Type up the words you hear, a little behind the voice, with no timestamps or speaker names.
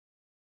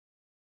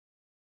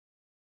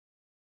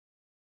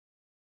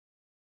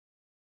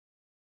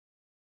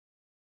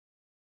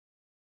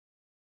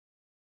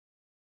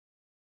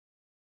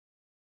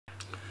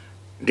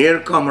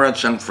Dear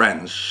comrades and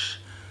friends,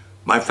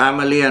 my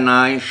family and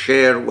I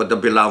share with the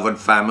beloved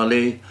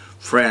family,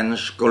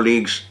 friends,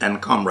 colleagues, and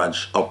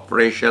comrades of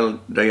Rachelle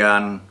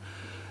Dyanne,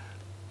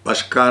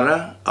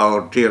 Bascara,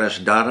 our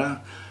dearest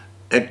Dara,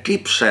 a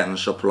deep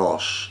sense of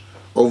loss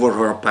over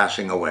her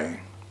passing away.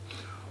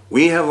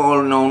 We have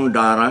all known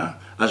Dara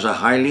as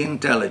a highly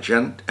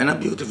intelligent and a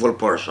beautiful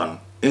person,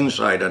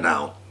 inside and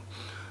out,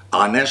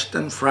 honest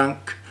and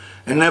frank,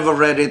 and never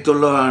ready to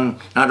learn,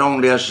 not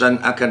only as an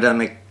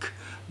academic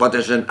but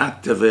as an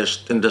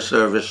activist in the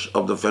service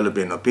of the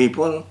Filipino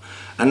people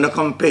and the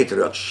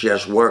compatriots she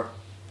has worked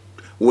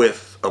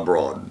with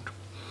abroad.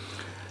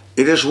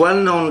 It is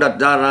well known that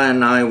Dara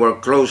and I were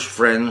close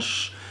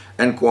friends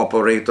and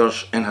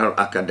cooperators in her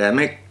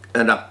academic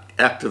and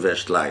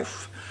activist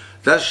life.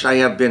 Thus,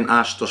 I have been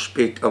asked to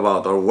speak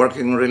about our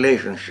working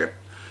relationship.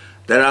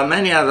 There are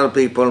many other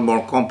people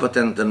more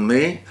competent than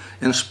me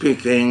in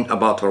speaking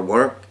about her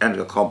work and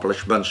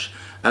accomplishments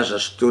as a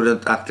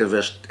student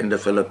activist in the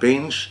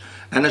Philippines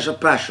and as a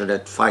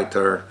passionate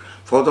fighter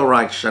for the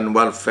rights and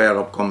welfare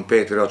of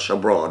compatriots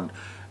abroad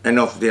and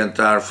of the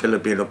entire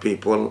Filipino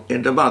people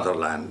in the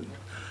motherland.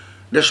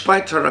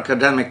 Despite her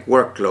academic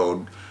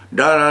workload,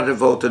 Dara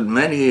devoted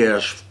many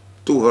years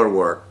to her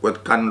work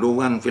with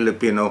Kanluran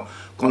Filipino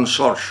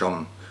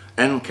Consortium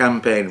and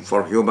campaigned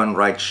for human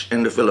rights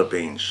in the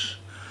Philippines.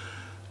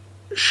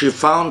 She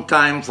found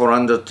time for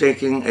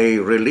undertaking a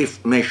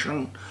relief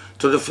mission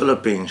to the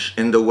Philippines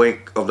in the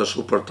wake of the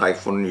Super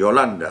Typhoon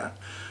Yolanda.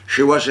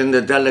 She was in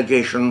the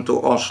delegation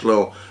to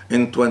Oslo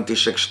in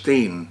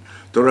 2016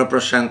 to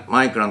represent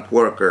migrant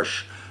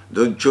workers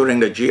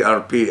during the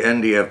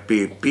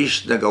GRP-NDFP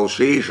peace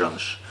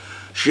negotiations.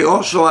 She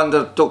also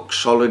undertook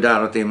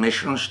solidarity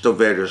missions to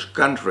various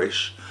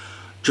countries.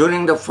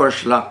 During the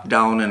first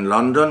lockdown in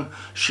London,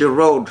 she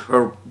rode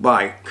her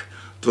bike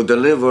to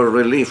deliver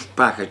relief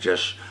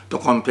packages to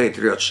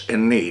compatriots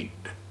in need.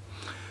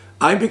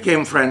 I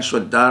became friends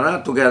with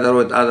Dara together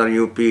with other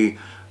UP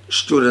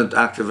student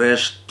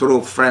activists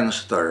through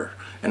Friendster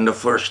in the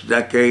first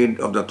decade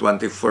of the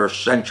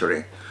 21st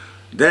century.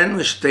 Then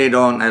we stayed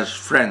on as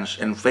friends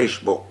in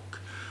Facebook.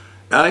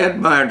 I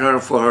admired her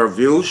for her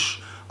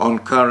views on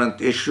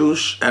current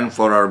issues and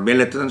for her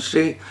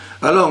militancy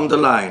along the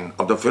line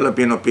of the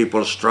Filipino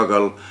people's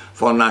struggle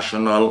for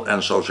national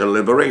and social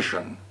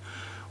liberation.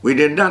 We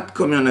did not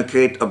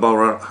communicate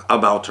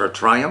about her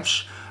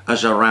triumphs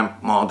as a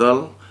ramp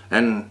model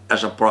and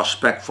as a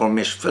prospect for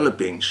Miss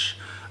Philippines.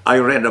 I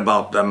read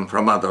about them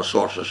from other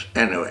sources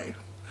anyway.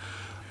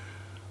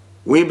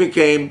 We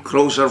became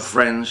closer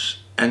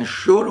friends and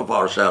sure of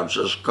ourselves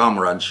as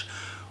comrades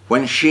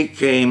when she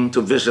came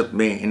to visit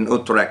me in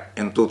Utrecht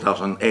in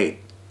 2008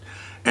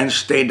 and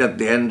stayed at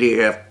the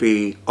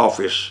NDFP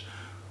office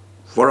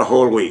for a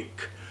whole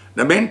week.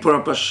 The main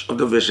purpose of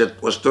the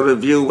visit was to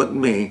review with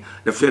me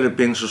the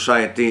Philippine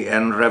society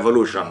and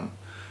revolution.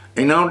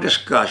 In our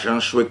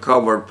discussions, we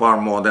covered far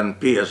more than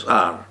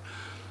PSR.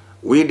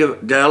 We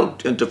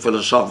delved into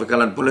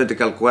philosophical and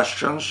political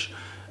questions,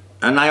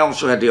 and I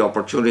also had the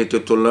opportunity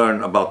to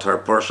learn about her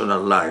personal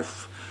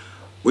life.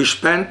 We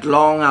spent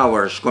long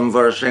hours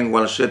conversing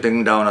while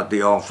sitting down at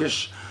the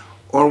office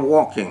or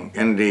walking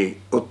in the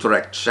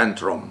Utrecht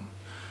Centrum.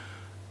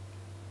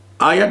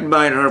 I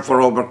admired her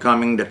for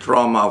overcoming the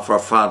trauma of her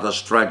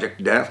father's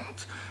tragic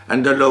death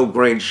and the low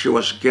grades she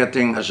was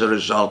getting as a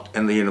result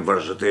in the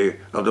University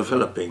of the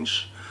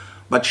Philippines.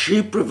 But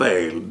she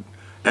prevailed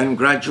and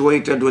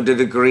graduated with a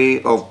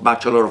degree of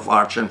Bachelor of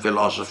Arts in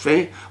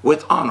Philosophy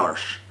with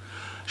honors.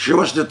 She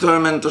was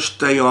determined to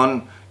stay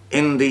on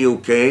in the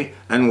UK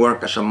and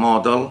work as a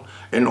model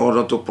in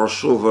order to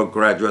pursue her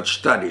graduate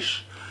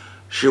studies.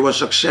 She was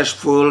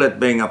successful at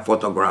being a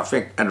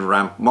photographic and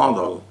ramp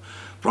model.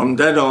 From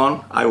then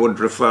on, I would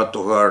refer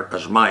to her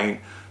as my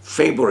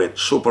favorite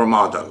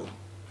supermodel.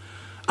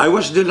 I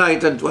was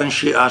delighted when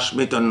she asked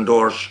me to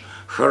endorse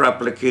her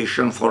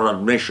application for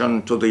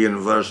admission to the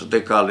University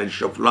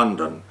College of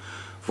London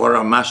for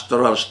a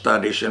Masteral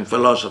Studies in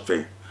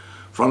Philosophy.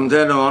 From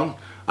then on,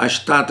 I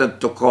started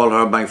to call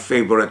her my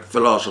favorite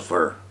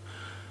philosopher.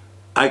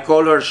 I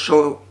call her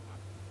so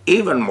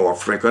even more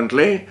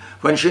frequently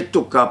when she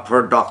took up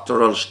her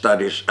doctoral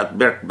studies at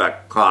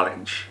Birkbeck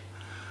College.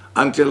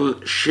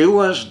 Until she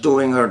was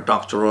doing her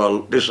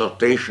doctoral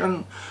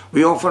dissertation,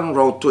 we often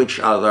wrote to each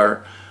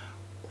other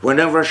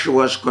whenever she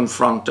was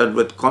confronted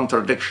with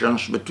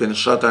contradictions between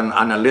certain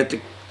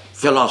analytic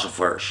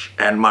philosophers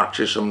and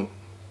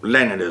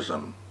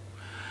Marxism-Leninism.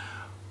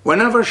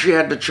 Whenever she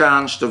had the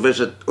chance to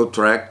visit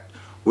Utrecht,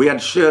 we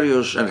had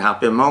serious and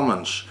happy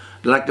moments,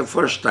 like the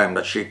first time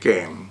that she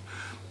came.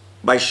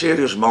 By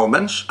serious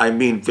moments, I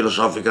mean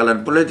philosophical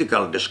and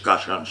political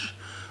discussions.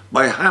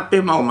 By happy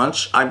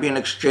moments, I mean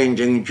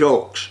exchanging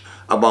jokes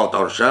about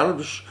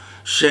ourselves,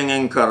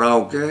 singing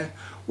karaoke,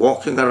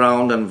 walking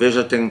around and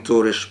visiting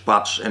tourist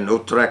spots in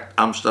Utrecht,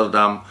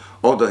 Amsterdam,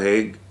 or The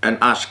Hague, and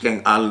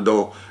asking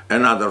Aldo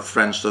and other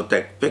friends to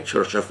take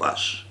pictures of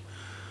us.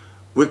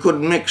 We could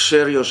mix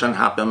serious and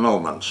happy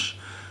moments.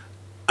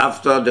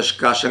 After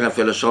discussing a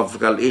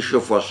philosophical issue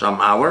for some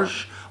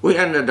hours, we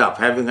ended up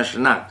having a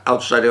snack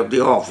outside of the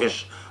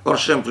office or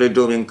simply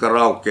doing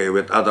karaoke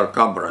with other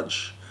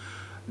comrades.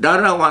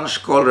 Dara once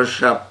called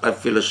herself a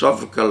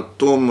philosophical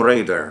tomb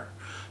raider.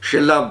 She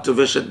loved to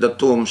visit the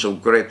tombs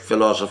of great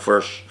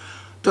philosophers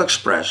to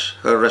express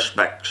her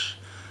respects.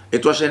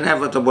 It was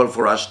inevitable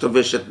for us to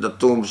visit the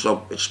tombs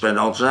of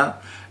Spinoza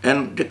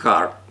and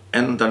Descartes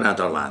in the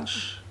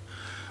Netherlands.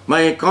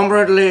 My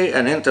comradely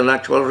and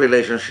intellectual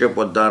relationship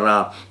with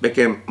Dara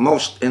became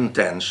most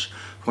intense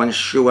when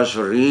she was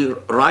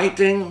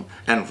rewriting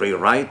and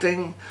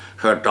rewriting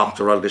her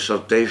doctoral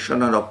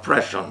dissertation on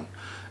oppression,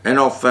 and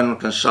often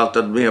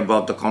consulted me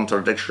about the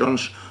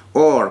contradictions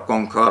or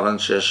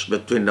concurrences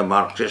between the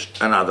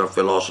Marxists and other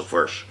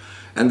philosophers.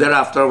 And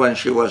thereafter, when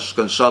she was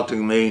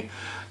consulting me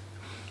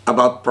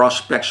about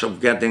prospects of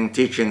getting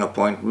teaching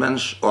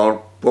appointments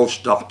or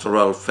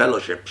postdoctoral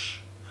fellowships,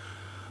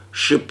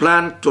 she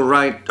planned to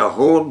write a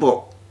whole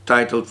book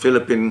titled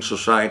Philippine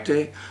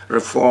Society,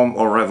 Reform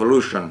or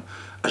Revolution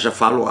as a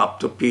follow-up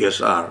to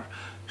PSR.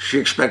 She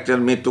expected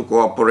me to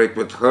cooperate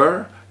with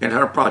her in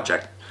her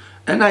project,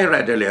 and I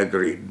readily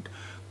agreed.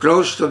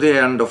 Close to the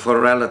end of her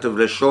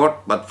relatively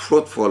short but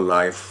fruitful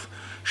life,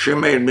 she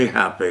made me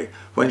happy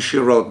when she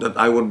wrote that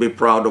I would be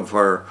proud of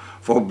her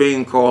for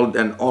being called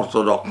an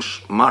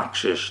orthodox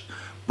Marxist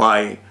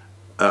by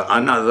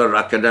another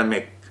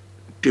academic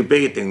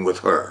debating with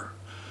her.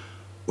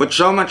 With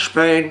so much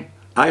pain,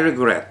 I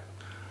regret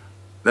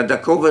that the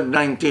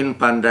COVID-19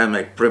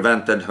 pandemic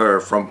prevented her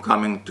from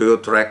coming to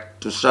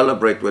Utrecht to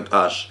celebrate with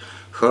us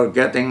her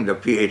getting the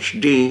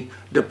PhD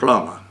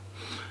diploma.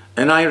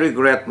 And I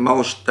regret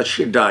most that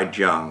she died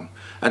young.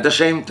 At the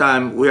same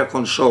time, we are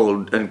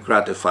consoled and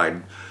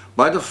gratified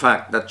by the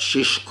fact that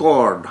she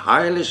scored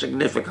highly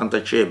significant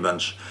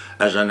achievements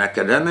as an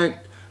academic,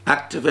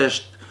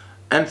 activist,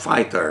 and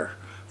fighter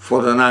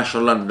for the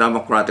national and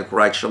democratic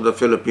rights of the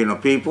Filipino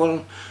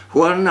people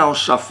who are now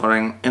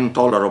suffering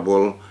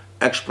intolerable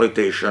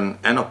exploitation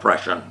and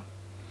oppression.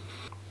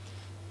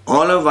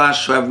 All of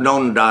us who have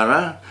known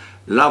Dara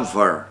love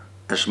her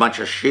as much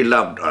as she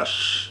loved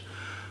us.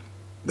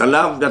 The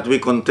love that we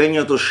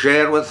continue to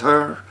share with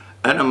her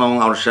and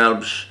among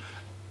ourselves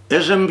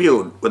is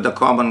imbued with the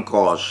common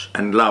cause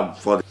and love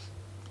for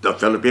the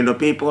Filipino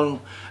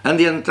people and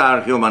the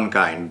entire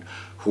humankind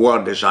who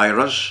are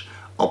desirous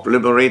of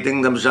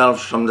liberating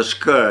themselves from the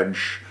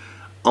scourge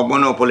of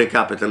monopoly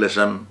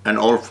capitalism and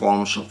all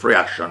forms of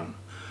reaction.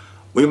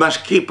 We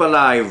must keep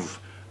alive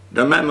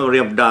the memory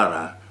of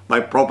Dara by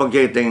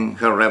propagating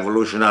her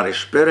revolutionary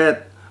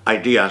spirit,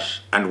 ideas,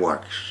 and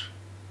works.